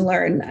lesson to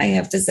learn, I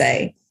have to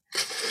say.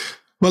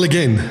 Well,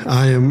 again,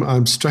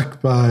 I'm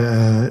struck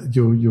by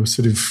your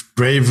sort of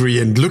bravery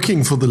and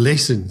looking for the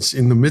lessons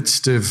in the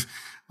midst of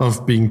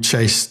being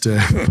chased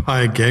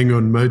by a gang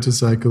on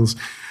motorcycles.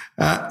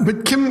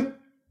 But Kim,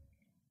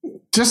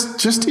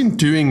 just in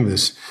doing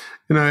this,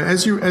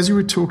 as you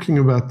were talking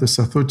about this,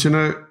 I thought,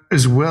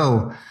 as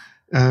well,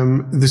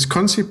 this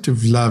concept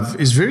of love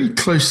is very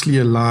closely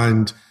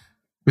aligned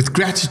with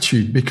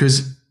gratitude,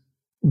 because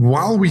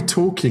while we're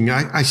talking,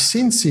 I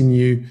sense in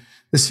you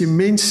this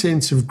immense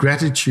sense of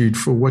gratitude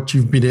for what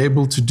you've been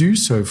able to do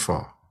so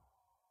far.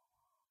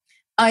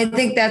 I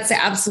think that's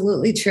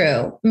absolutely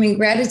true. I mean,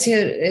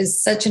 gratitude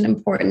is such an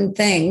important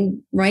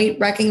thing, right?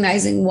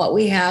 Recognizing what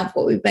we have,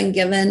 what we've been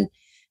given,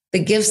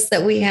 the gifts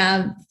that we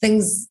have,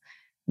 things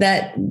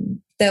that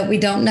we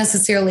don't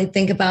necessarily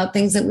think about,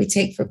 things that we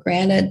take for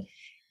granted.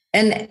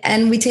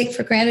 And we take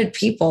for granted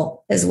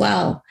people as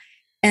well.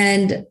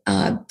 And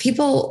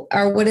people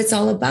are what it's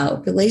all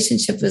about.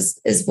 Relationship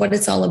is what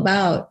it's all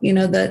about.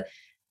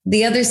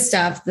 The other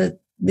stuff, the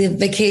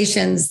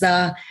vacations,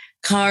 the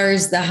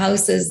cars, the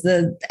houses,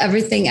 the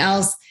everything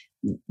else,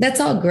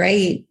 that's all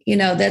great.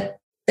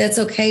 That's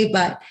okay.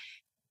 But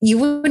you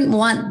wouldn't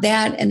want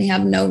that and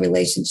have no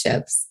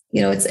relationships.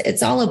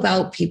 It's all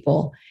about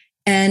people,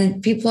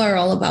 and people are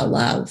all about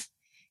love.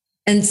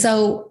 And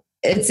so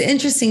it's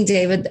interesting,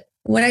 David.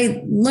 What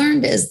I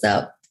learned is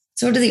the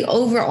sort of the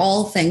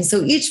overall thing.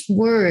 So each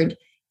word,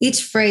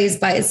 each phrase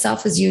by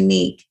itself is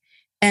unique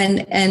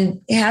and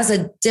it has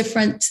a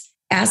different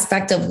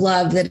aspect of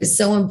love that is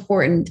so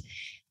important.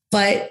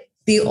 But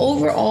the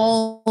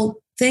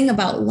overall thing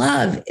about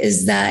love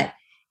is that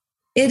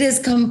it is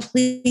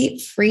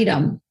complete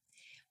freedom.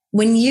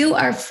 When you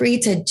are free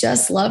to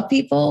just love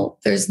people,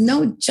 there's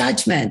no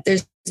judgment,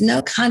 there's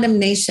no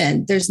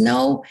condemnation, there's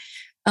no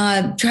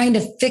trying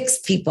to fix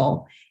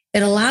people.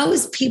 It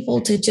allows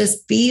people to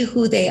just be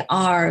who they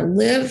are,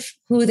 live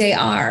who they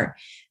are.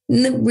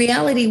 in the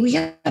reality, we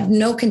have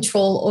no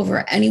control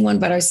over anyone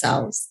but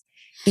ourselves.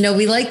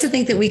 We like to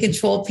think that we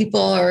control people,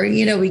 or,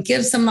 we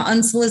give some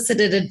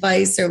unsolicited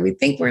advice, or we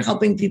think we're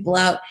helping people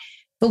out,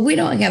 but we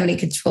don't have any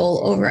control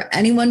over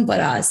anyone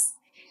but us.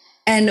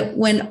 And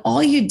when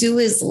all you do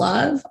is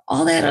love,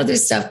 all that other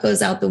stuff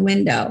goes out the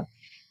window.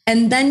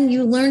 And then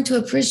you learn to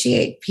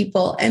appreciate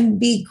people and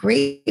be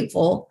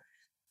grateful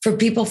for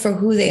people for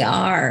who they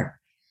are.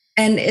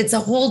 And it's a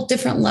whole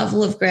different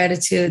level of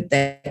gratitude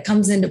that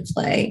comes into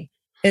play.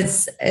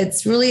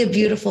 It's really a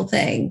beautiful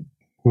thing.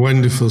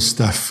 Wonderful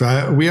stuff.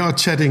 We are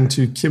chatting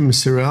to Kim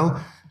Sorrell.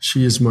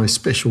 She is my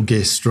special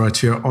guest right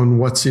here on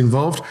What's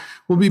Involved.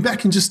 We'll be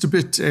back in just a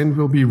bit, and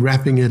we'll be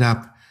wrapping it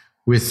up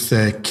with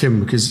Kim,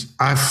 because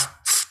I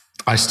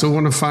still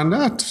want to find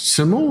out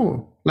some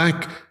more.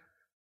 Like,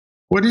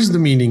 what is the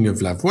meaning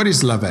of love? What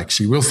is love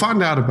actually? We'll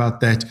find out about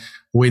that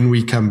when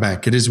we come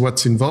back. It is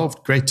What's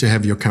Involved. Great to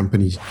have your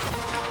company.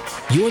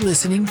 You're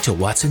listening to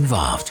What's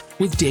Involved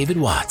with David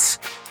Watts.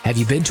 Have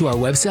you been to our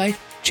website?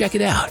 Check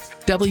it out,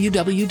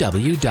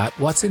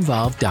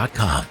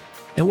 www.what'sinvolved.com.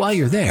 And while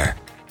you're there,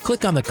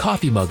 click on the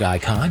coffee mug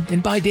icon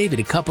and buy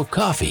David a cup of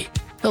coffee.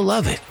 He'll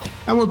love it.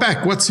 And we're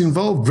back. What's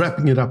Involved?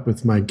 Wrapping it up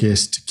with my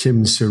guest,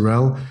 Kim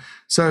Sorrell.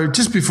 So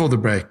just before the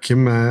break,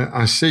 Kim,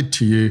 I said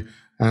to you,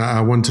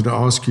 I wanted to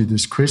ask you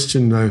this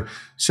question, though.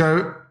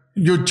 So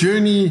your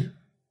journey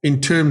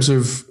in terms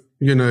of,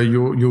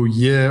 your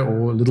year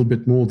or a little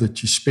bit more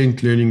that you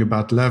spent learning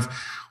about love,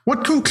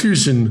 what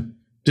conclusion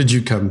did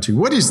you come to?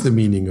 What is the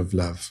meaning of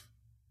love?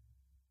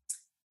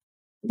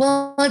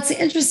 Well, it's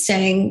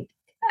interesting.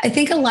 I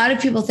think a lot of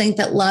people think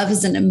that love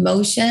is an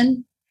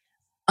emotion,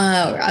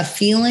 a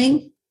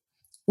feeling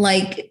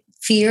like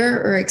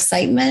fear or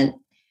excitement.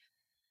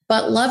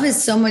 But love is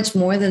so much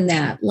more than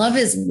that. Love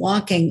is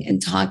walking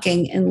and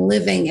talking and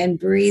living and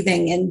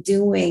breathing and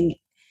doing.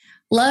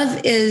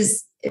 Love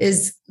is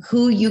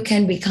who you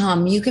can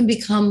become. You can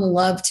become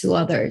love to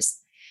others.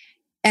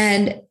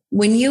 And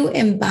when you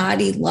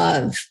embody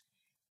love,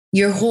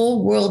 your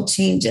whole world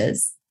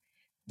changes.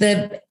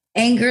 The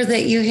anger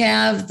that you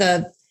have,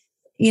 the,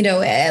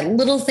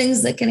 little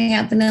things that can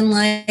happen in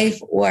life,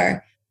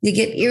 or you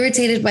get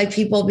irritated by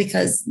people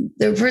because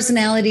their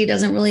personality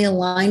doesn't really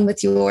align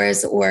with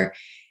yours, or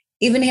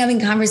even having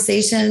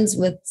conversations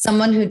with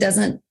someone who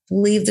doesn't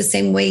believe the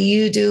same way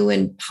you do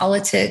in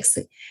politics.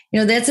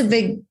 That's a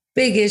big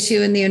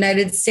issue in the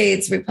United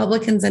States,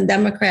 Republicans and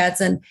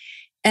Democrats.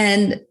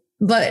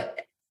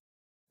 But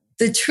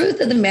the truth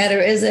of the matter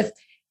is, if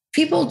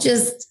people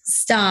just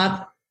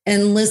stop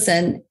and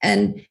listen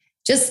and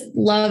just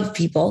love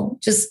people,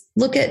 just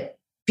look at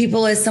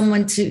people as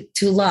someone to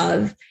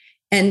love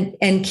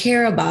and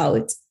care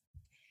about.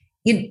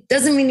 It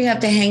doesn't mean you have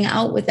to hang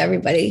out with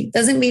everybody. It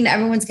doesn't mean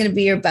everyone's going to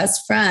be your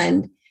best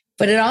friend,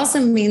 but it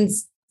also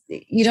means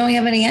you don't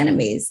have any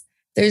enemies.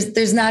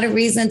 There's not a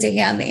reason to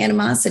have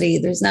animosity.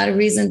 There's not a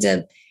reason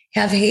to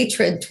have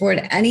hatred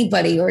toward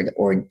anybody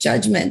or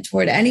judgment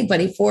toward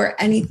anybody for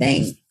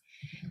anything.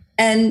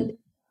 And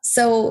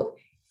so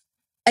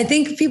I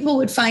think people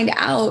would find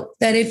out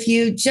that if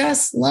you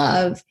just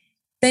love,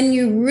 then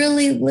you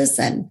really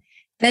listen.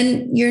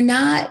 Then you're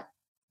not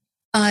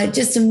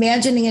just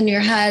imagining in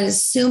your head,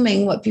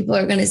 assuming what people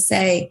are going to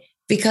say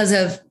because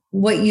of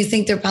what you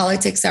think their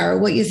politics are, or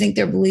what you think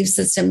their belief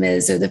system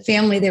is, or the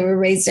family they were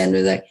raised in,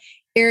 or the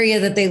area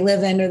that they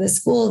live in, or the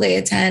school they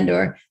attend,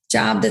 or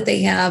job that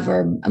they have,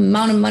 or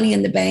amount of money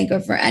in the bank, or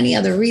for any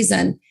other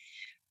reason.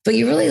 But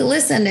you really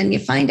listen and you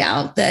find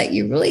out that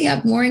you really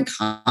have more in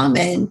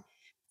common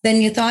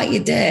than you thought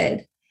you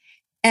did.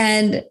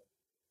 And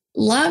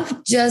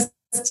love just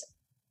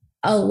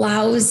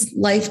allows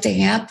life to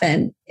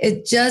happen.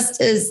 It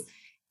just is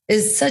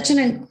such an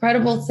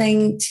incredible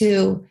thing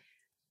to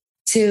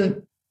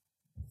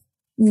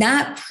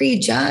not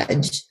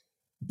prejudge,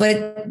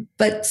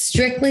 but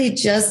strictly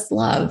just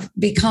love.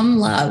 Become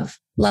love.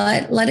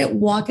 Let it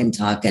walk and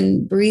talk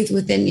and breathe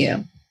within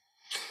you.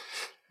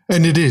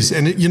 And it is.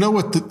 And you know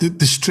what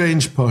the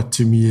strange part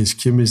to me is,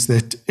 Kim, is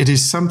that it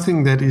is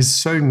something that is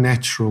so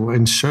natural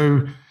and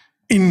so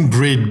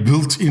inbred,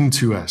 built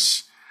into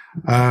us.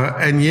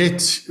 And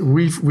yet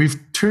we've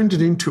turned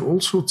it into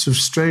all sorts of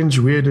strange,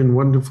 weird and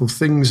wonderful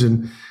things.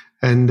 And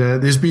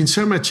there's been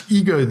so much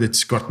ego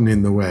that's gotten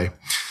in the way.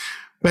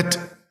 But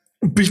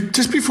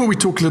just before we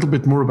talk a little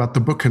bit more about the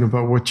book and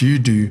about what you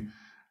do,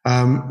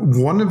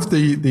 one of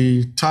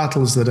the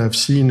titles that I've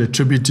seen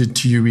attributed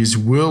to you is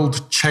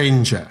World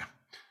Changer.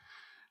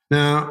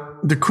 Now,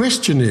 the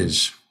question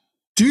is,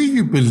 do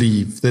you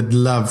believe that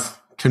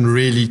love can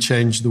really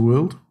change the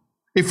world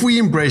if we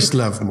embrace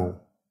love more?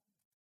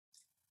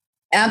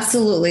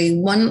 Absolutely,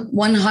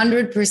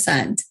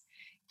 100%.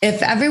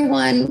 If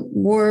everyone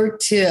were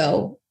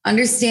to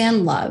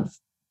understand love,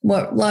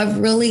 what love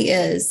really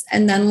is,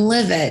 and then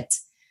live it,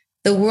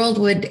 the world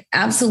would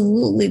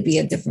absolutely be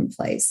a different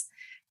place.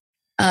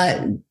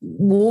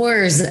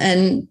 Wars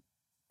and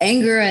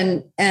anger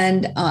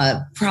and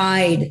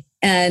pride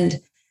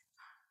and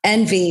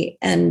envy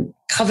and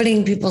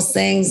coveting people's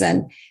things,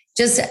 and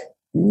just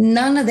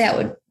none of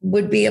that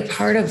would be a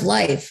part of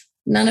life.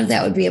 none of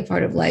that would be a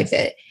part of life.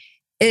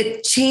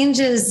 It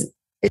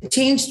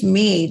changed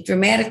me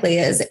dramatically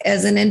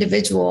as an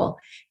individual.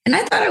 And I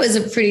thought I was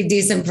a pretty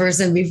decent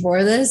person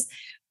before this,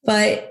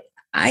 but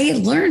I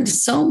learned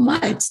so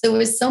much. There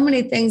was so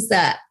many things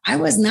that I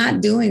was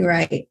not doing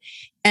right.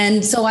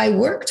 And so I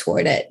worked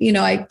toward it.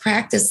 I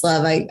practiced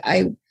love.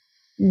 I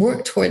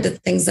worked toward the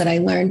things that I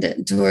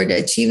learned, toward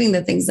achieving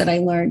the things that I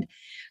learned.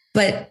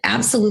 But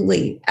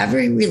absolutely,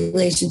 every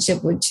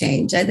relationship would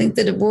change. I think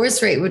the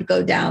divorce rate would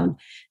go down.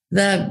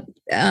 The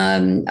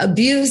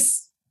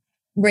abuse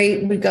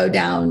rate would go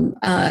down.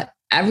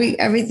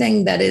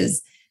 Everything that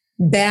is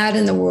bad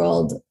in the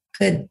world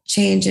could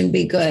change and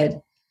be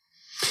good.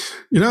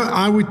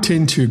 I would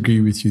tend to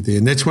agree with you there.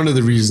 And that's one of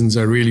the reasons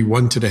I really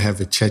wanted to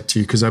have a chat to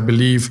you, because I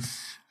believe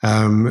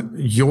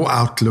your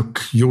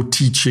outlook, your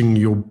teaching,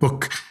 your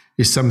book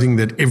is something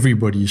that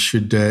everybody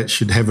should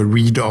have a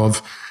read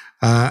of.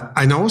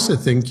 And I also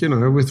think,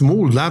 with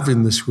more love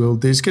in this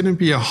world, there's going to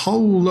be a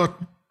whole lot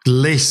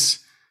less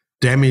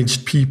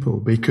damaged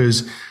people,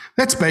 because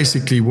that's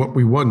basically what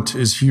we want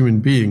as human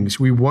beings.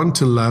 We want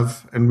to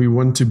love and we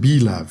want to be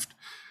loved.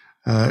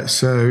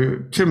 So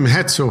Kim,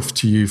 hats off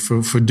to you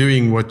for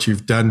doing what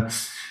you've done.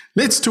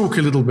 Let's talk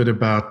a little bit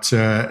about,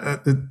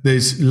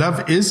 there's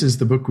Love Is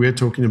the book we're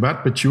talking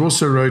about, but you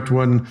also wrote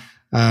one,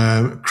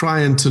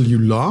 Cry Until You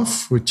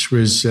Laugh, which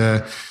was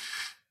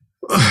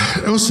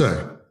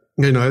also,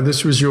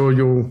 this was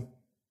your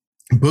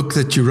book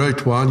that you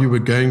wrote while you were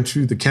going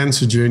through the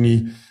cancer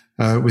journey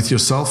with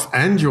yourself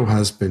and your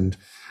husband.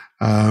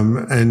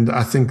 And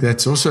I think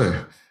that's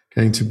also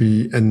going to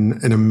be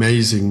an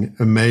amazing,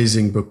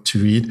 amazing book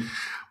to read.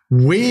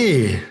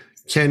 Where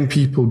can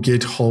people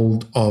get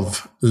hold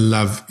of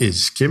Love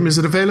Is? Kim, is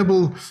it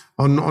available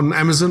on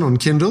Amazon, on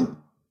Kindle?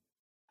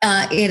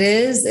 It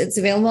is. It's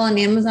available on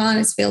Amazon.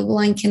 It's available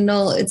on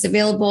Kindle. It's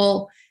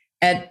available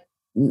at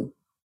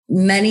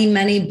many,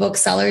 many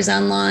booksellers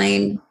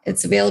online.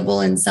 It's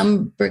available in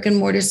some brick and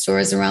mortar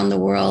stores around the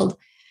world.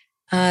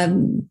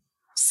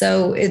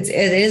 So it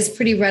is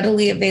pretty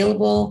readily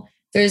available.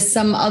 There's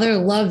some other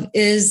Love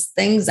Is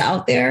things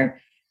out there,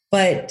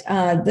 but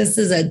this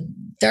is a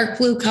dark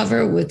blue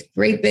cover with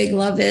great big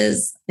Love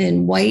Is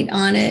in white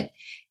on it.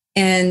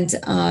 And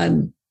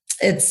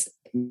it's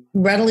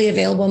readily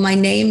available. My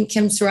name,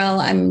 Kim Sorrell,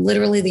 I'm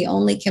literally the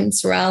only Kim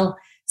Sorrell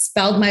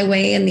spelled my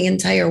way in the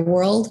entire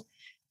world,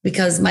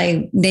 because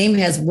my name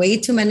has way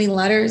too many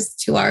letters,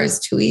 2 R's,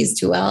 2 E's,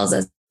 2 L's,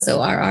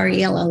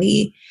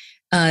 SORRELLE.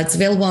 It's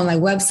available on my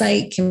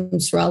website,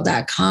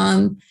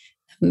 kimsorrell.com.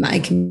 I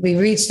can be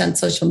reached on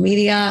social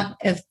media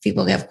if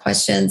people have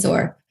questions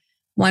or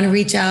want to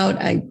reach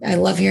out. I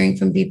love hearing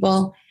from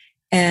people,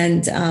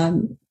 and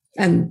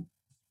I'm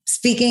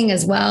speaking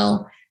as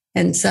well.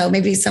 And so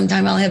maybe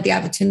sometime I'll have the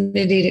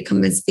opportunity to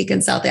come and speak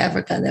in South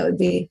Africa. That'd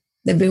be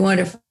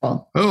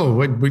wonderful. Oh,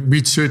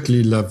 we'd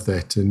certainly love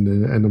that.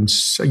 And I'm,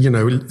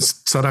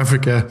 South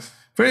Africa,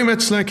 very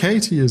much like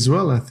Haiti as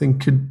well, I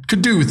think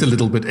could do with a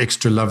little bit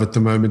extra love at the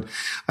moment.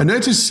 I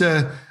notice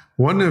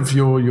one of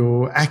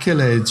your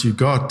accolades you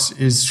got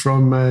is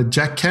from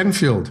Jack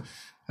Canfield,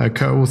 a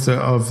co-author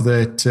of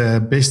that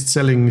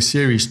best-selling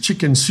series,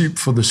 Chicken Soup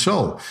for the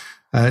Soul.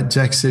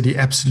 Jack said he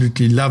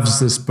absolutely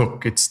loves this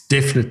book. It's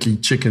definitely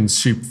chicken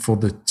soup for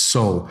the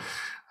soul.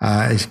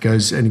 He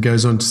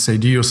goes on to say,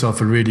 do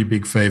yourself a really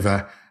big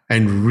favor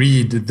and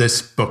read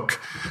this book.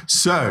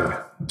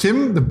 So,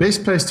 Kim, the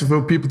best place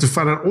for people to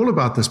find out all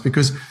about this,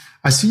 because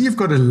I see you've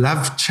got a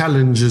love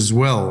challenge as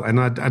well, and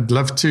I'd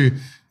love to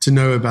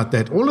know about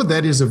that. All of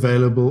that is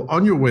available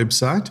on your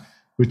website,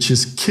 which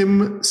is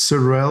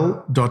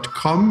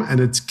kimsorrell.com, and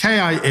it's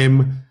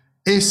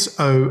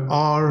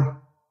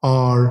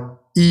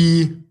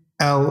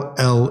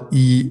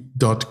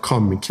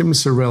KIMSORRELLE.com,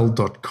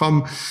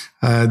 kimsorrell.com.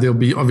 There'll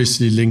be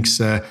obviously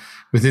links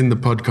within the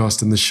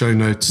podcast and the show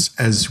notes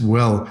as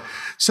well.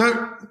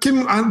 So,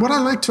 Kim, what I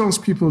like to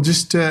ask people,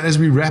 just as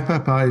we wrap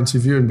up our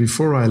interview and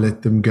before I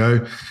let them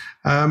go,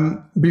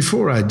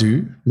 before I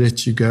do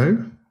let you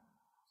go,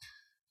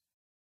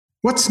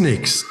 what's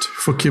next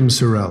for Kim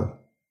Sorrell?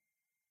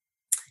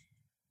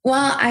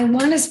 Well, I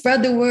want to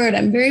spread the word.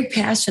 I'm very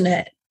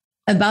passionate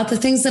about the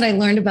things that I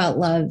learned about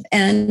love,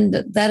 and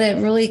that it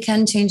really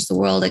can change the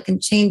world. It can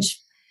change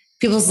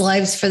people's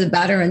lives for the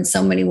better in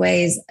so many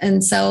ways.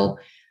 And so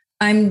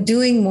I'm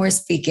doing more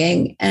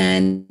speaking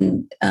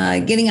and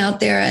getting out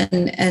there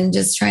and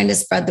just trying to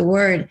spread the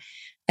word.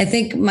 I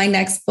think my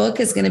next book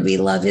is going to be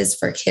Love Is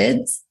for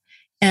Kids.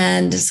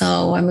 And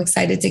so I'm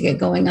excited to get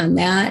going on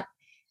that.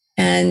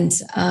 And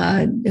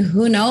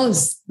who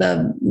knows?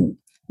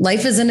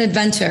 Life is an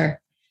adventure.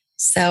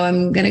 So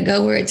I'm going to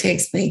go where it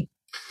takes me.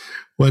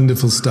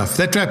 Wonderful stuff.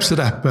 That wraps it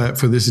up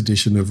for this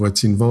edition of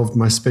What's Involved.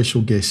 My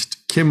special guest,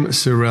 Kim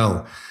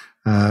Sorrell,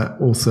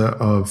 author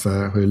of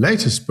her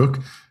latest book,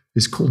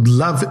 is called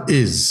Love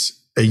Is,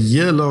 a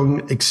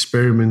year-long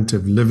experiment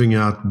of living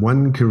out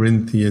 1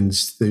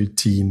 Corinthians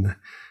 13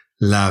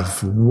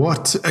 love.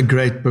 What a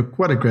great book.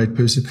 What a great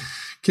person.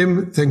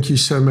 Kim, thank you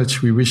so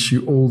much. We wish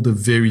you all the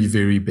very,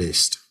 very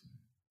best.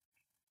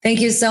 Thank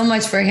you so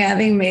much for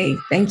having me.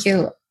 Thank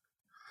you.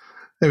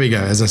 There we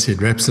go. As I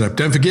said, wraps it up.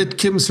 Don't forget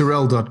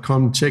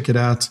kimsorrell.com. Check it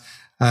out.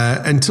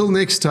 Until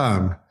next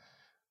time,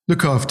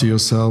 look after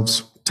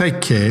yourselves.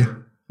 Take care.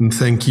 And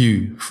thank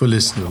you for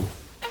listening.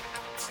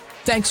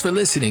 Thanks for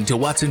listening to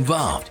What's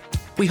Involved.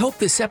 We hope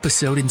this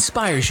episode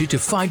inspires you to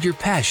find your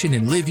passion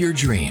and live your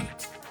dream.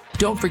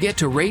 Don't forget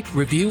to rate,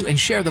 review, and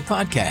share the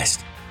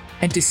podcast.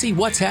 And to see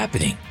what's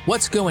happening,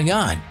 what's going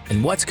on,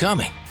 and what's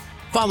coming,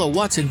 follow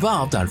What's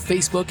Involved on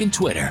Facebook and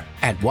Twitter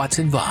 @What's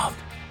Involved.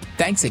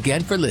 Thanks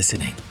again for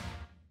listening.